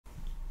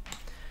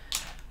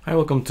Hi,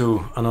 welcome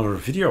to another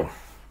video.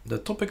 The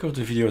topic of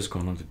the video is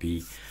going to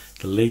be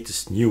the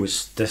latest,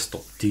 newest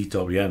desktop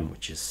DWM,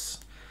 which is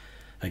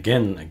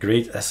again a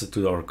great asset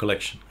to our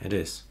collection. It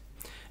is.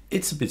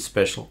 It's a bit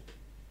special,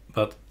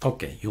 but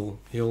okay, you'll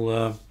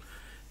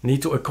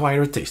need to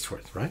acquire a taste for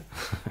it, right?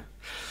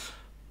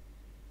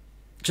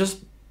 Just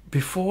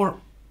before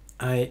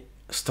I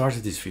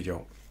started this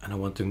video, and I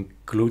want to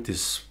include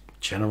this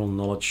general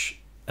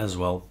knowledge as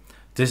well.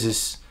 This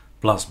is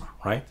Plasma,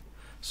 right?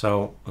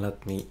 So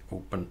let me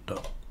open the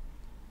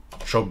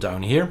drop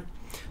down here.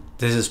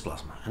 This is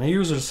Plasma, and a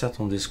user said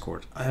on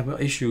Discord, I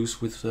have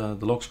issues with the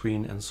lock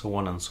screen and so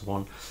on and so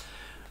on.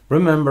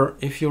 Remember,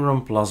 if you're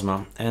on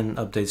Plasma and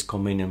updates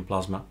come in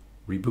Plasma,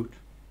 reboot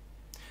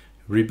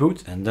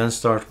and then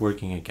start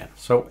working again.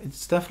 So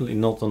it's definitely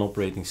not an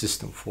operating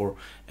system for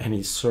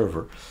any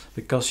server,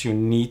 because you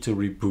need to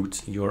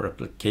reboot. Your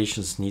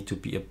applications need to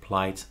be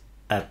applied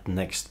at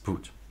next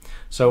boot.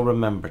 So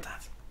remember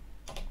that.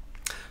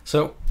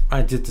 So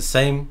I did the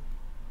same,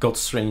 got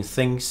strange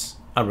things.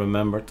 I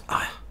remembered,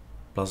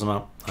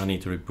 Plasma, I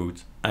need to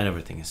reboot, and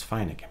everything is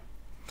fine again.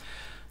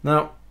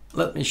 Now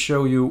let me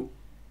show you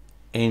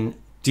in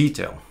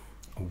detail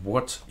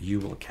what you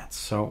will get.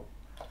 So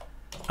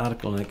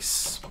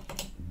ArcoLinux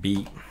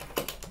B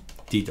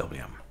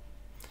DWM.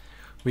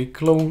 We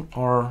clone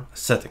our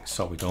settings,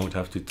 so we don't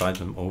have to type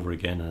them over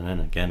again and then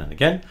again and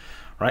again,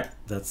 right?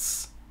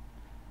 That's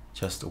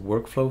just a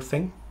workflow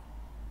thing.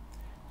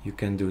 You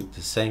can do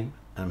the same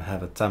and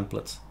have a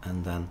template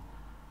and then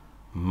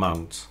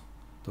mount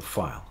the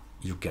file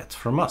you get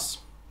from us,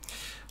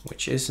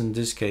 which is in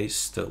this case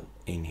still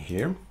in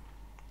here.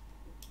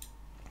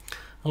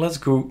 And let's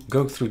go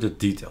through the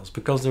details,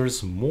 because there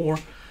is more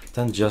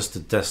than just the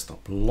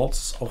desktop.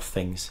 Lots of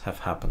things have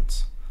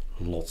happened.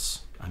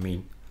 Lots. I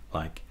mean,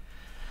 like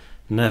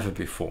never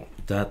before.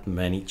 That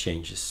many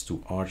changes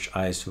to Arch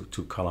ISO,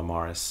 to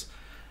calamares,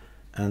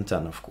 and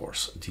then of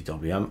course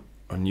DWM,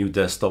 a new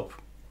desktop.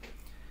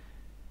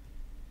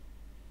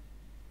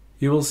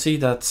 You will see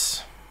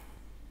that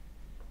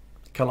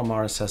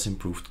calamares has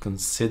improved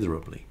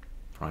considerably,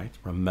 right?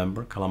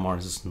 Remember,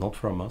 calamares is not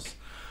from us.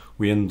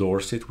 We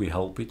endorse it, we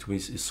help it, we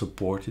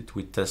support it,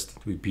 we test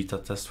it, we beta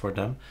test for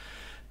them.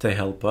 They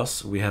help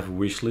us. We have a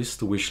wish list.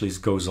 The wish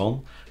list goes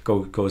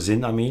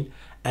in,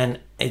 and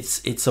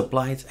it's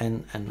applied,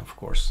 and of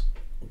course,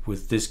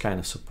 with this kind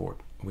of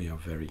support, we are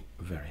very,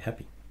 very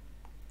happy.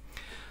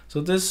 So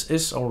this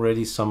is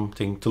already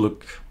something to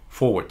look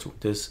forward to.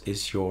 This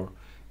is your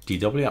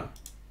DWM.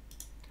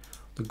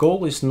 The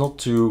goal is not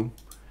to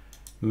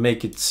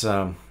make it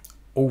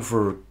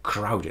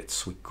overcrowded.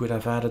 So we could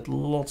have added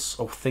lots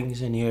of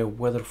things in here,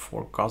 weather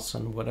forecasts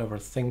and whatever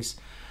things,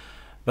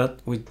 but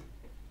we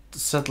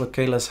said,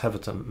 okay, let's have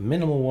it a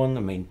minimal one,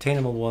 a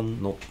maintainable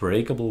one, not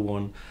breakable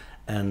one,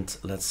 and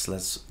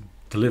let's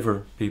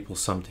deliver people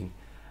something,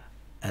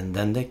 and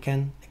then they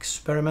can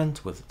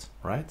experiment with it,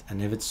 right?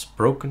 And if it's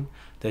broken,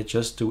 they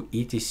just do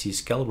etc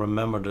scal,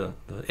 remember the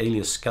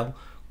alias scal,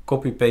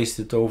 copy paste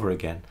it over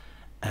again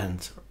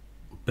and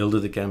build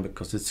it again,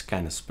 because it's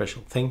kind of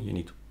special thing. You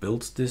need to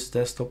build this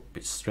desktop.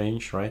 It's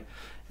strange, right?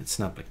 It's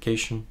an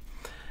application,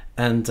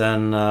 and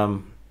then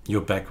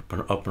you're back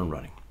up and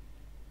running.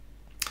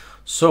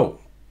 So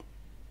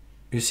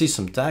you see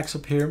some tags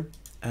up here,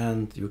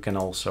 and you can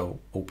also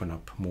open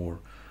up more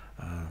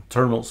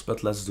terminals,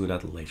 but let's do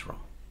that later on.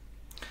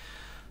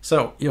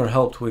 So you're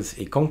helped with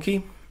a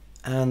conky,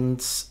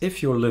 and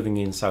if you're living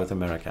in South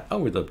America, I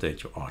would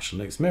update your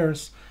ArcoLinux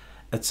mirrors,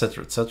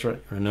 etc, etc.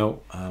 You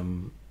know,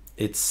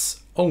 it's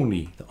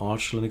only the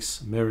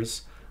ArcoLinux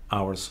mirrors.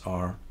 Ours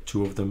are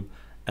 2 of them,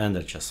 and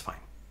they're just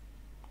fine.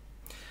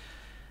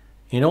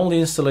 In all the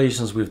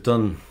installations we've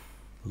done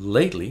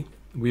lately,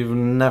 we've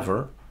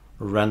never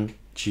ran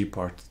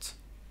gparted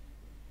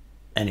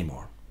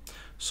anymore.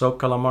 So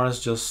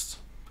calamares just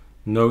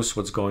knows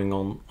what's going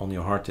on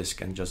your hard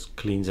disk and just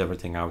cleans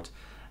everything out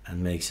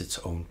and makes its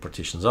own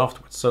partitions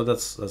afterwards. So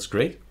that's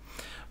great.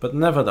 But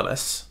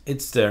nevertheless,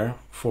 it's there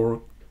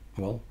for,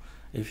 well,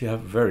 if you have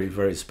very,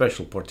 very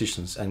special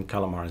partitions and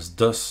calamares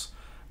does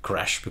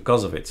crash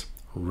because of it,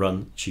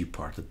 run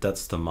gparted.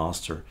 That's the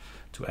master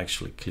to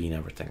actually clean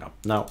everything up.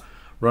 Now,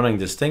 running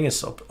this thing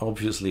is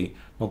obviously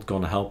not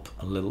going to help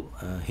a little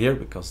here,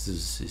 because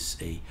this is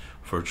a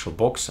virtual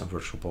box, and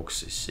virtual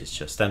box is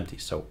just empty.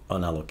 So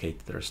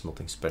unallocated, there's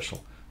nothing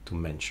special to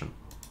mention.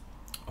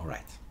 All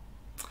right,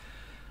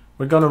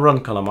 we're going to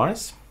run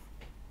calamares.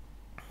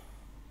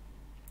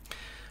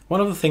 One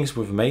of the things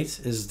we've made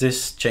is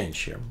this change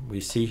here. We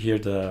see here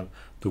the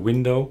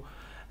window,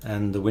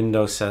 and the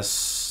window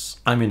says,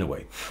 I'm in the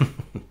way.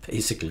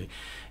 Basically,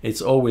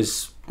 it's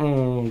always,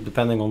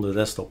 depending on the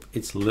desktop,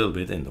 it's a little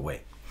bit in the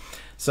way.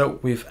 So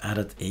we've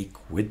added a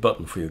quit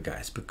button for you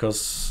guys,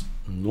 because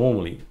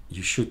normally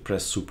you should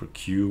press Super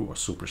Q or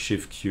Super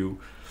Shift Q,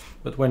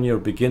 but when you're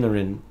a beginner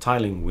in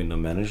tiling window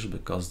manager,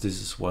 because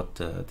this is what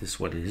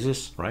it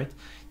is, right?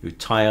 You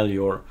tile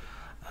your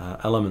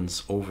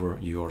elements over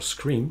your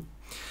screen.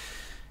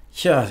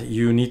 Yeah,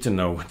 you need to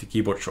know the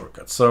keyboard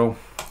shortcut. So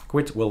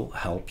quit will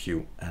help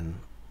you and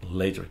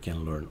later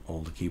can learn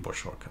all the keyboard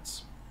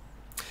shortcuts.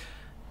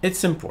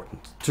 It's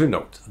important to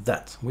note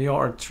that we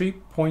are at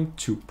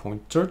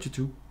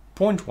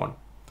 3.2.32.1.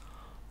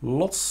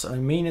 Lots, I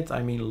mean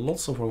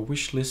lots of our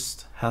wish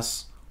list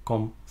has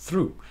come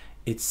through.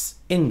 It's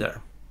in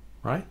there,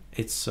 right?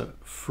 It's a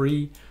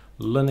free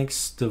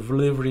Linux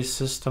delivery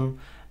system,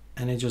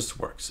 and it just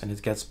works, and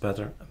it gets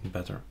better and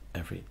better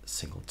every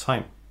single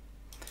time.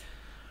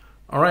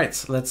 All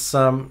right, let's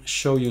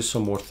show you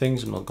some more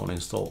things. I'm not going to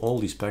install all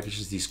these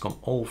packages. These come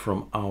all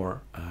from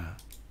our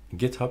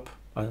GitHub,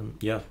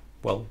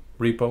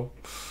 repo.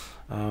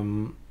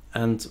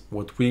 And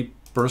what we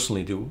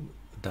personally do,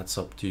 that's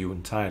up to you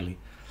entirely.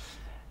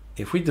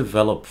 If we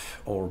develop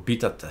or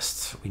beta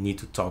test, we need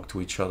to talk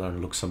to each other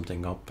and look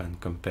something up and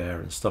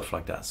compare and stuff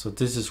like that. So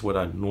this is what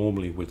I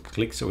normally would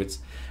click. So it's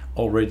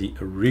already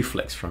a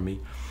reflex from me.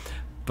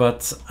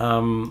 But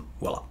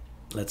voila.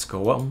 Let's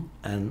go on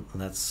and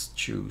let's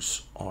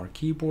choose our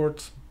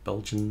keyboard,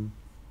 Belgian.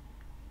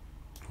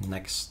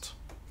 Next.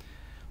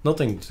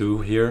 Nothing to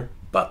do here,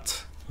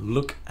 but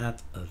look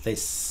at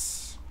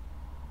this.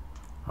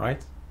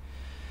 Right?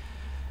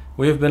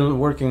 We have been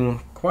working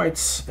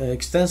quite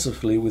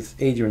extensively with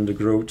Adrian de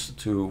Groot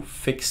to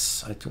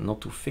fix,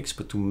 not to fix,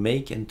 but to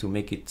make it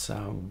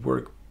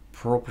work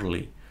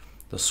properly,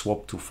 the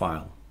swap to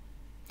file.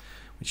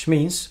 Which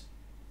means,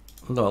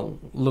 well,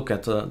 look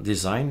at the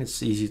design.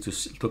 It's easy to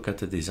look at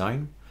the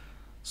design.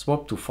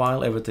 Swap to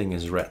file, everything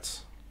is red.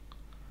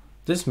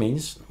 This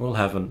means we'll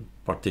have a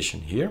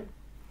partition here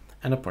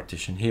and a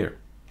partition here.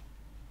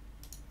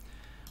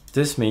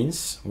 This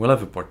means we'll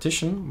have a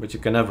partition, but you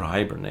can never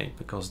hibernate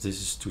because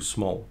this is too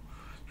small.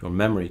 Your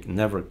memory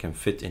never can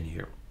fit in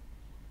here.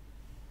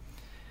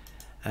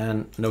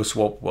 And no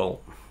swap, well,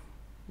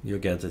 you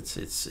get it.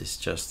 It's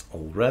just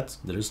all red.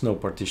 There is no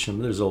partition.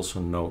 There's also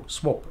no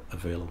swap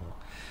available.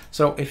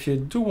 So if you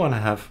do want to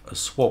have a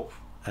swap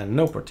and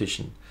no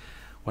partition,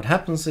 what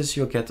happens is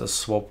you'll get a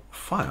swap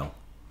file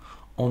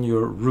on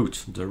your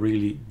root, the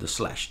really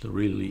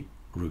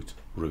root,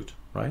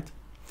 right?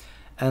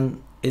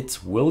 And it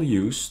will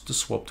use the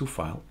swap to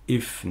file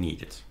if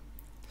needed.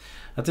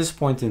 At this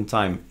point in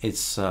time,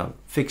 it's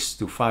fixed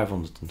to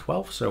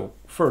 512. So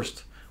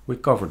first we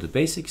cover the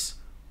basics.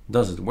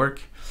 Does it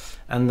work?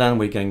 And then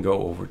we can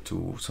go over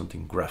to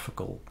something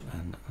graphical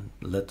and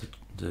let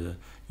the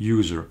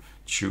user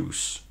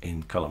choose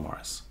in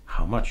calamares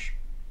how much.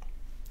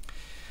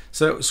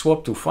 So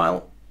swap to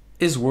file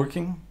is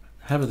working.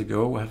 Have it a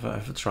go,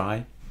 have a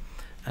try.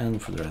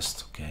 And for the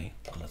rest, okay,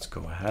 let's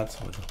go ahead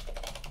with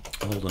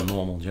all the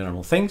normal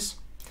general things.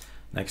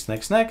 Next,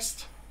 next,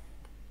 next.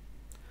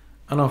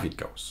 And off it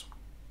goes.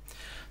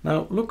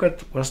 Now look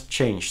at what's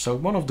changed. So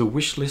one of the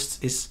wish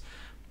lists is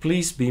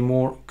please be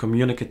more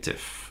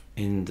communicative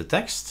in the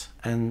text.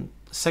 And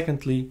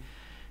secondly,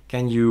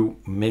 can you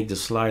make the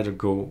slider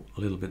go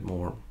a little bit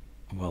more,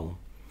 well,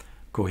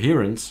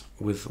 coherent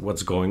with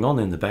what's going on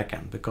in the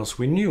backend? Because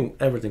we knew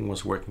everything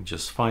was working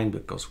just fine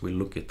because we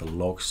look at the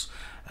logs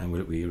and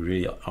we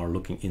really are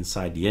looking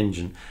inside the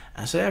engine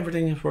and so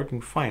everything is working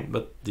fine.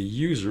 But the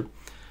user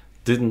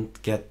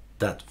didn't get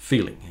that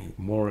feeling. He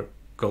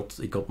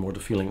got more the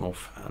feeling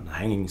of a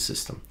hanging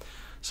system.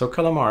 So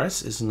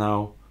calamares is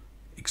now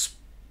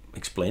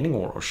explaining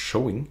or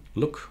showing,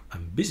 look,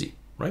 I'm busy,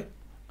 right?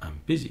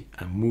 I'm busy.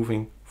 I'm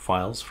moving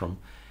files from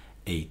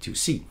A to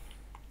C.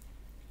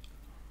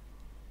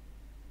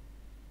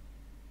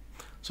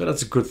 So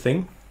that's a good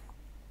thing.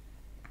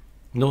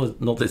 Not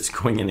that it's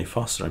going any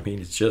faster. I mean,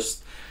 it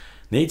just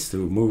needs to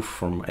move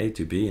from A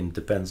to B, and it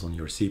depends on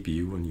your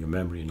CPU and your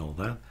memory and all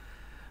that.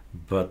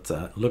 But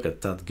look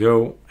at that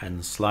go, and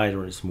the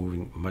slider is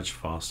moving much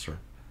faster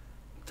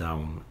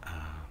down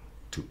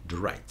to the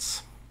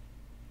right.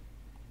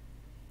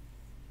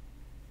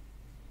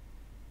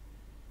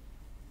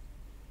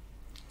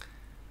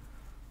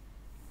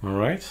 All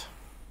right.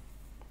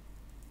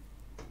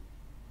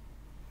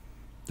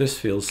 This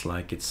feels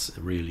like it's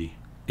really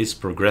is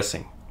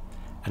progressing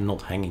and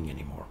not hanging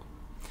anymore.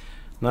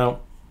 Now,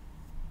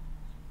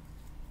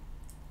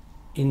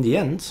 in the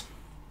end,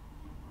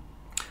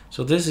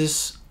 so this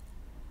is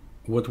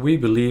what we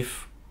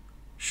believe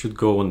should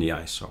go on the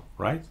ISO,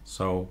 right?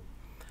 So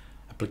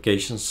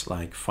applications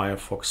like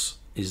Firefox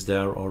is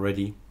there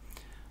already.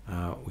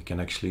 We can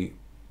actually,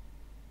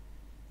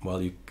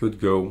 well, you could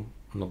go,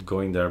 I'm not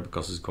going there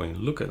because it's going,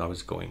 look at how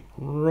it's going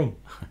wrong.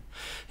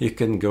 You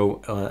can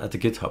go at the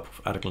GitHub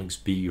of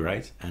ArcoLinux B,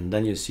 right? And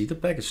then you see the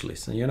package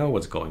list and you know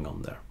what's going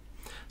on there.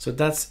 So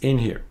that's in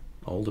here.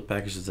 All the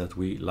packages that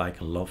we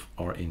like and love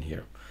are in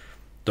here.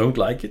 Don't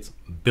like it?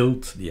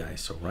 Build the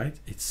ISO, right?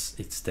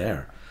 It's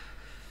there.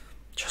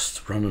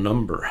 Just run a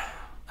number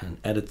and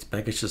edit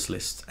packages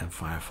list and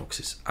Firefox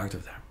is out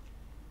of there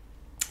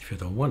if you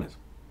don't want it.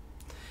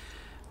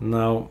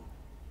 Now,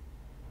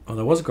 what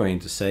I was going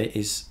to say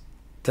is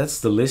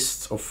that's the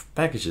list of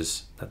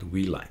packages that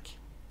we like.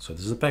 So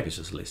this is the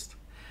packages list.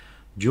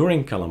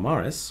 During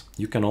calamares,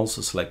 you can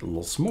also select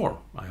lots more.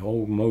 I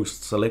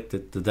almost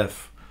selected the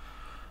dev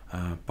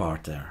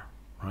part there,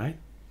 right?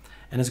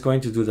 and it's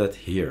going to do that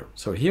here.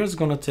 So here it's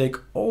going to take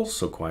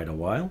also quite a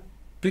while,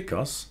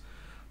 because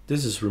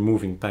this is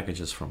removing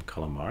packages from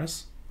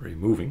calamares,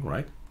 removing,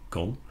 right,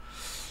 gone.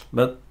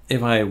 But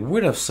if I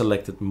would have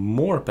selected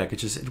more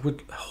packages, it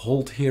would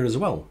hold here as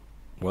well.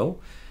 Well,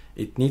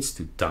 it needs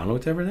to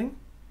download everything.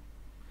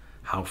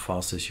 How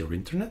fast is your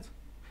internet?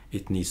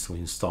 It needs to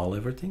install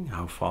everything.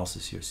 How fast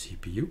is your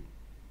CPU?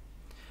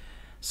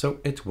 So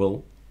it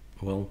will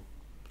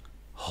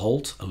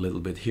hold a little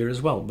bit here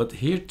as well. But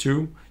here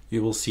too,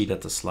 you will see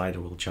that the slider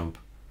will jump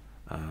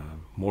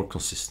more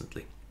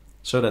consistently.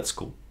 So that's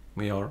cool.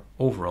 We're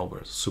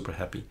super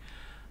happy.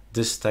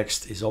 This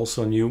text is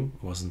also new,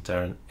 wasn't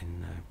there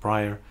in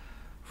prior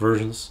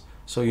versions.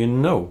 So you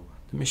know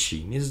the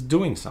machine is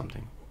doing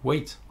something.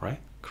 Wait, right?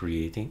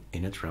 Creating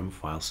init RAM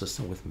file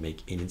system with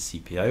make init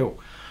CPIO.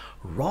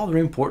 Rather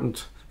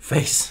important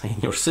phase in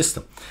your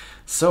system.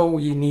 So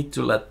you need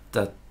to let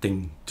that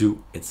thing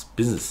do its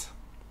business.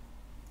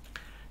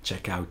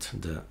 Check out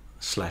the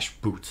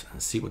 /boot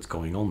and see what's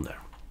going on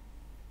there.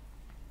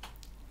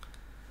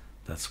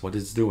 That's what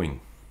it's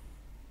doing.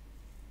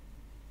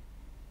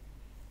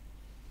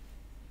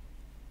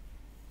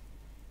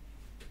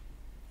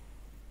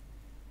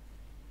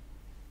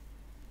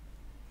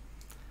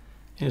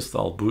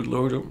 Install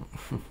bootloader.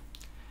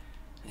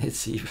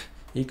 It's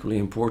equally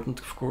important,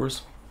 of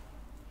course.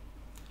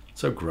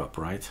 So grub,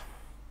 right?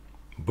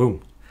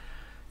 Boom.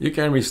 You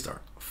can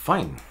restart.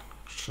 Fine.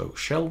 So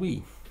shall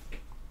we?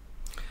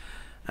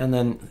 And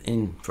then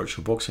in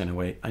VirtualBox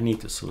anyway, I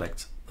need to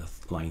select the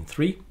line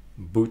 3,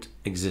 boot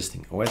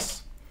existing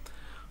OS.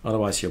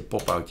 Otherwise you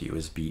pop out the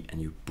USB and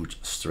you boot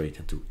straight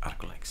into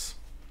ArcoLinux.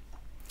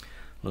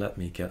 Let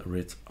me get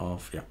rid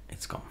of, yeah,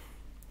 it's gone.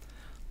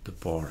 The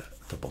bar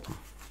at the bottom.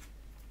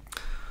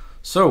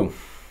 So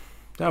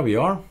there we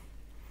are.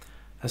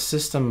 A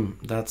system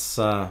that's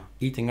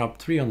eating up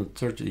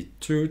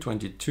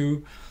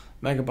 322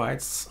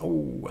 megabytes.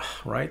 Oh,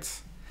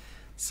 right.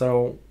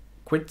 So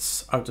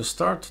quits auto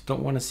start,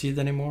 don't want to see it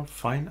anymore,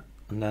 fine,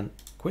 and then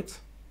quit.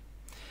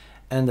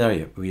 And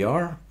there we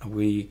are.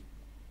 We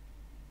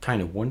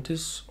kind of want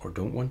this or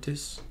don't want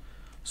this.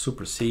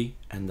 Super C,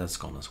 and that's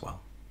gone as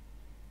well.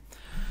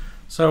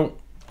 So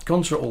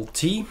Control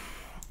T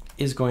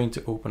is going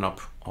to open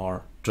up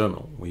our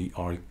terminal. We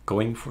are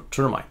going for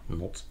Termite,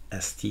 not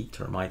ST.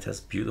 Termite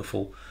has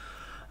beautiful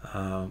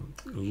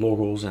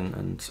logos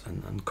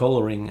and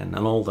coloring and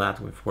all that.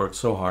 We've worked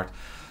so hard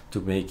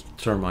to make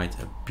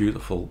Termite a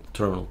beautiful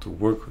terminal to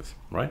work with,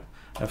 right?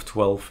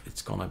 F12,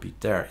 it's gonna be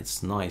there.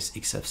 It's nice.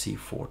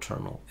 XFCE4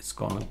 terminal. It's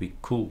gonna be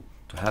cool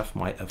to have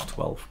my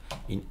F12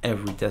 in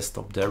every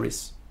desktop there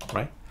is,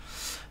 right?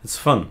 It's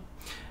fun.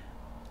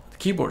 The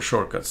keyboard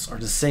shortcuts are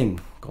the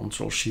same.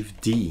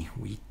 Control-Shift-D.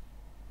 We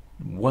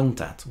want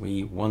that.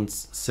 We want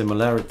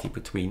similarity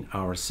between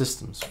our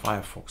systems.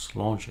 Firefox,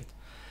 launch it.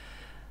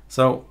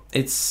 So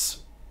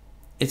it's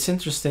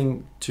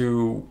interesting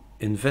to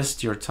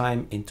invest your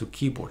time into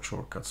keyboard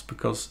shortcuts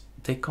because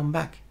they come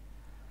back.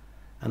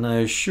 And I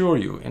assure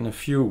you, in a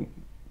few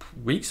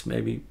weeks,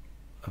 maybe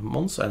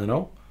months, I don't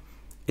know,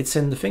 it's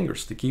in the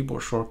fingers. The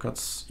keyboard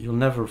shortcuts, you'll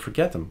never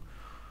forget them.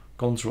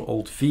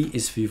 Ctrl-Alt-V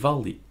is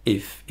Vivaldi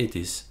if it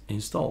is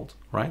installed,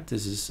 right?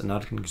 This is an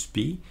ArcoLinux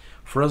B.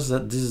 For us,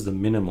 this is the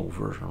minimal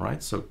version,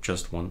 right? So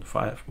just one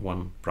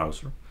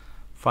browser,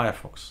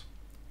 Firefox,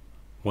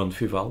 one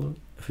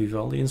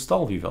Vivaldi,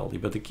 install Vivaldi,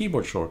 but the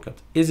keyboard shortcut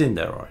is in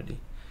there already.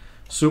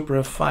 Super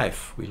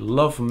F5, we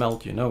love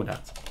melt, you know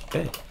that,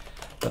 okay?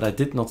 But I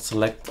did not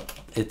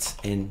select it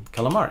in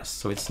calamares,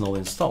 so it's not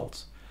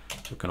installed.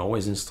 So you can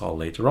always install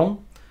later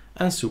on,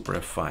 and Super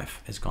F5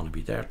 is going to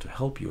be there to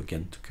help you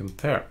again to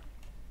compare.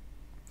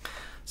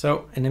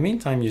 So in the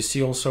meantime, you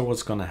see also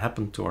what's going to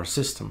happen to our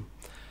system.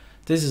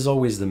 This is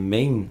always the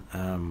main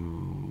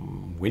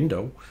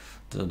window,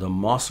 the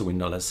master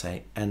window, let's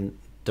say, and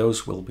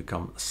those will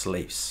become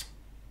slaves,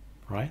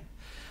 right?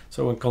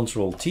 So when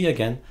Control T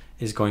again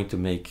is going to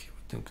make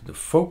the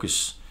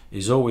focus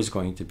is always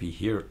going to be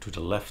here to the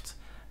left.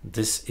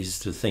 This is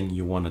the thing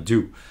you want to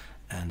do,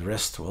 and the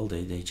rest, well,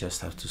 they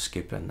just have to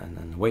skip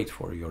and wait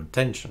for your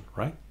attention,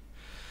 right?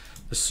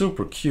 The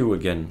Super Q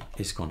again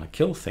is going to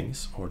kill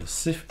things, or the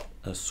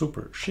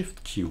Super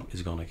Shift Q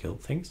is going to kill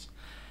things.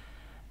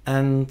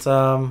 And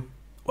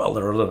well,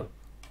 there are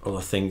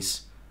other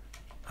things,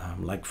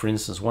 like for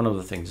instance, one of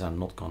the things I'm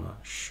not gonna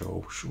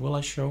show. Will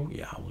I show?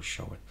 Yeah, I will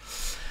show it.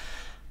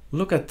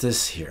 Look at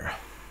this here.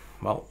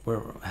 Well,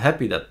 we're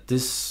happy that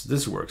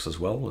this works as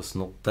well. It's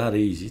not that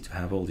easy to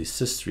have all these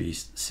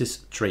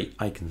sys tray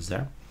icons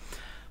there.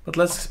 But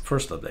let's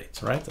first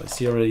update, right? I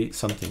see already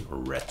something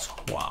red.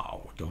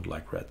 Wow, don't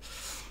like red.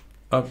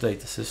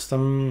 Update the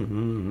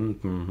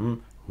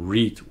system.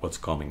 Read what's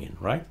coming in,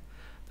 right?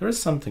 There is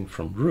something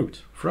from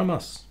root, from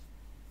us.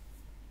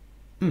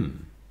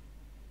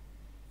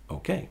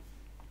 Okay.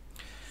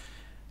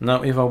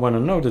 Now, if I want to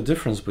know the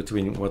difference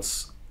between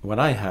what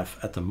I have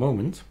at the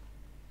moment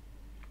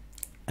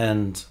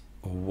and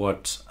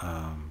what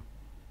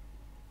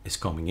is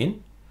coming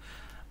in,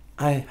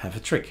 I have a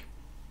trick.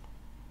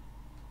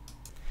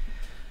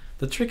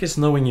 The trick is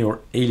knowing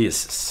your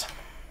aliases.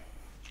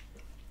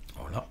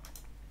 Hola.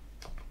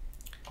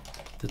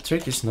 The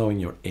trick is knowing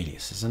your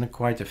aliases, and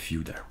quite a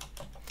few there.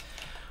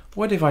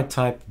 What if I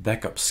type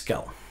backup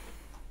scal?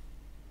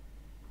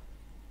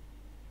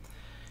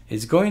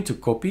 It's going to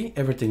copy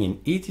everything in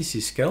etc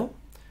scal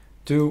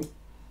to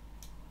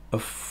a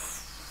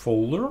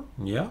folder,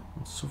 yeah,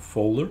 it's a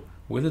folder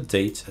with a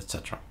date,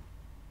 etc.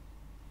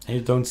 And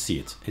you don't see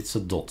it, it's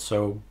a dot,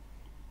 so,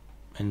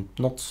 and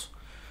not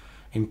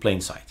in plain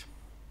sight.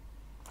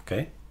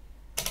 Okay,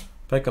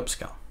 backup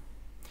scal.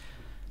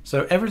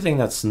 So everything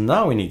that's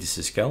now in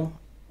etc scal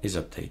is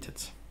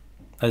updated,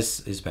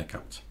 is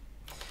backupped.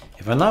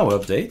 If I now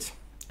update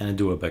and I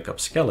do a backup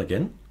scal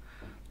again,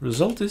 the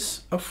result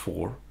is a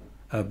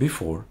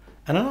before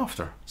and an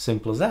after.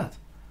 Simple as that.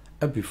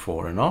 A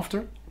before and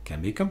after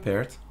can be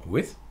compared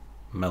with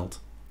melt.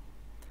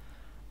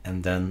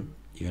 And then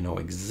you know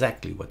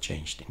exactly what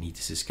changed in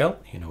etc scal.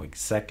 You know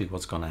exactly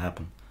what's going to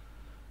happen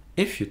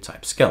if you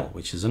type scal,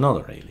 which is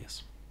another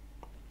alias.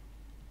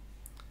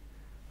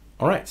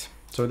 All right,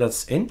 so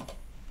that's in.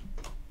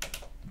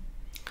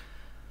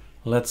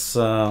 Let's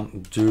show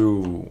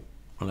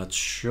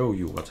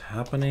you what's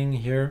happening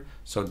here.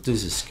 So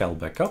this is scal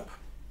backup,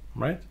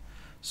 right?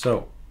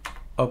 So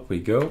up we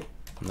go.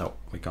 No,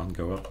 we can't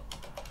go up.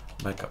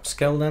 Backup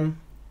scal then.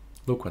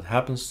 Look what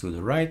happens to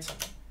the right.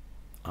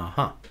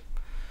 Aha.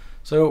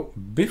 So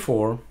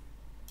before,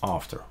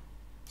 after.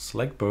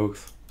 Select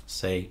both,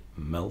 say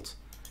melt.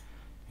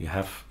 You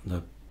have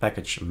the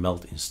package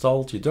melt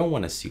installed. You don't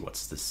want to see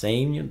what's the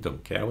same. You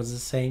don't care what's the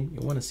same.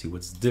 You want to see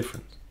what's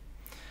different.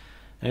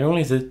 And the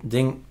only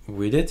thing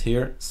we did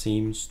here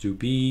seems to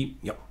be,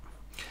 yeah,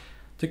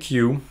 the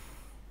Q.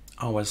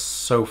 I was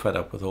so fed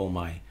up with all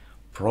my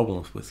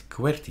problems with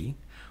QWERTY.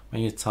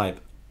 When you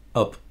type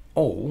up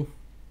all,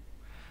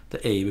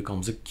 the A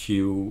becomes a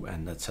Q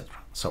and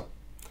etc. So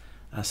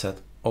I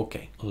said,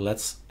 okay,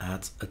 let's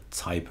add a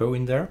typo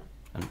in there,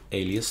 an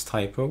alias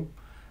typo.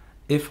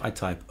 If I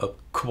type up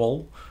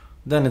qual,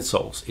 then it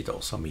solves. It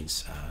also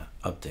means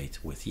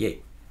update with the A,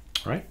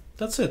 right?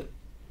 That's it.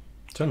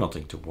 So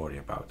nothing to worry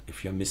about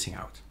if you're missing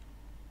out.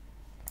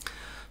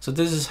 So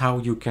this is how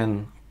you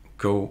can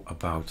go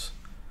about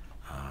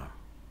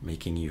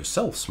making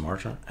yourself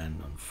smarter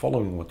and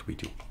following what we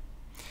do.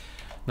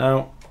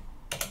 Now,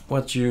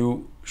 what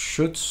you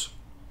should,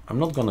 I'm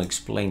not going to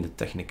explain the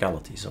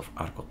technicalities of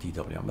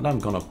ArcoDWM, but I'm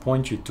going to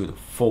point you to the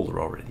folder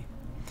already.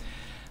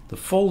 The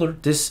folder,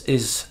 this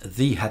is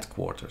the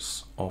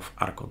headquarters of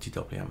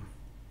ArcoDWM.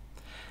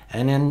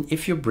 And then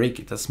if you break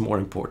it, that's more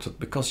important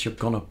because you're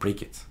going to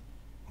break it.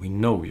 We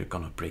know you're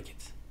going to break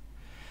it,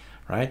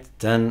 right?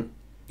 Then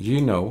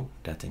you know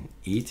that in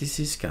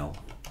etc scal,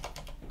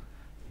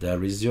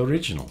 there is the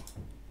original.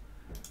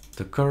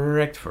 The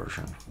correct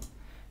version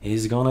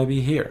is going to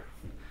be here.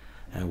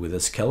 And with a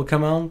scal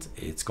command,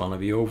 it's going to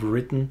be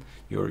overwritten.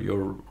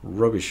 Your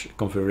rubbish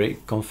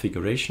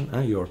configuration,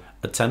 your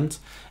attempt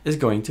is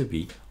going to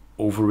be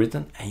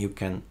overwritten, and you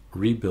can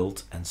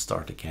rebuild and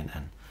start again.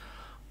 And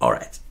all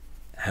right,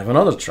 have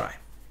another try.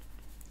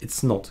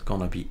 It's not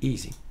going to be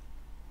easy.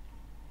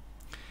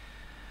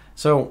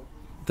 So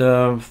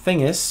the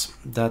thing is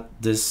that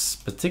this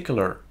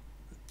particular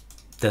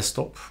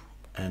desktop,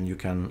 and you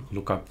can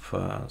look up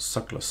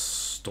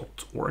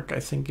suckless.org, I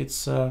think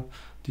it's the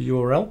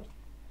URL.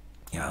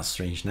 Yeah,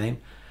 strange name.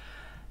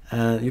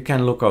 You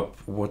can look up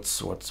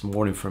what's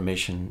more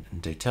information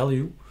they tell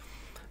you.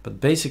 But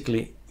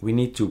basically, we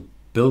need to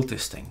build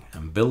this thing.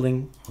 And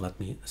building, let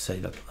me say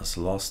that as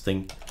the last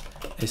thing,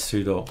 is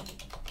sudo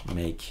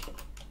make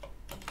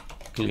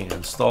clean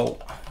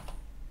install.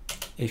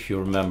 If you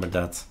remember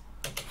that,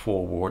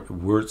 4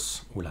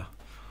 words,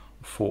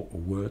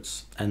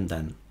 and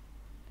then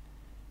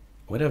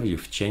whatever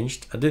you've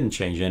changed. I didn't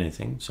change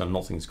anything, so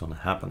nothing's going to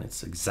happen.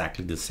 It's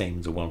exactly the same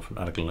as the one from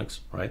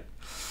ArcoLinux, right?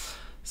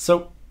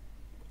 So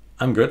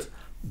I'm good,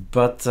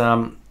 but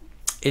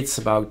it's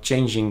about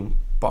changing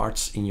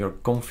parts in your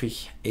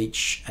config,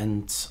 H,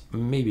 and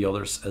maybe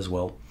others as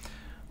well.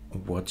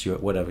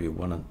 Whatever you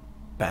want to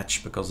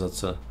patch, because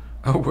that's a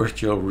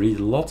word you'll read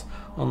a lot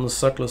on the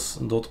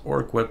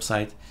suckless.org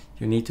website.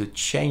 You need to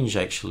change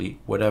actually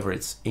whatever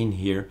it's in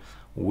here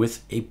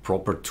with a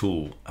proper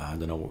tool. I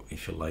don't know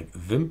if you like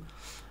Vim.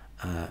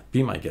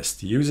 Be my guest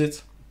to use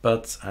it,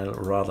 but I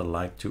rather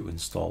like to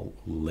install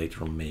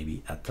later on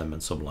maybe Atom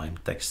and Sublime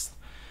Text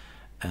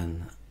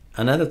and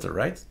an editor,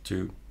 right,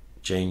 to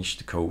change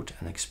the code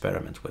and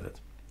experiment with it.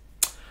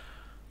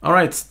 All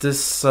right,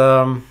 this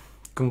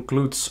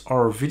concludes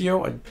our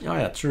video. Oh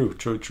yeah, true.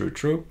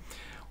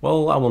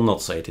 Well, I will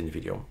not say it in the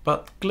video,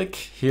 but click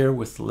here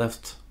with the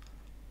left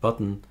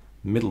button,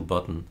 middle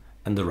button,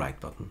 and the right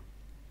button,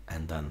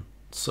 and then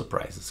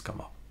surprises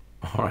come up.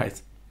 All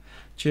right,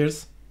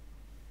 cheers.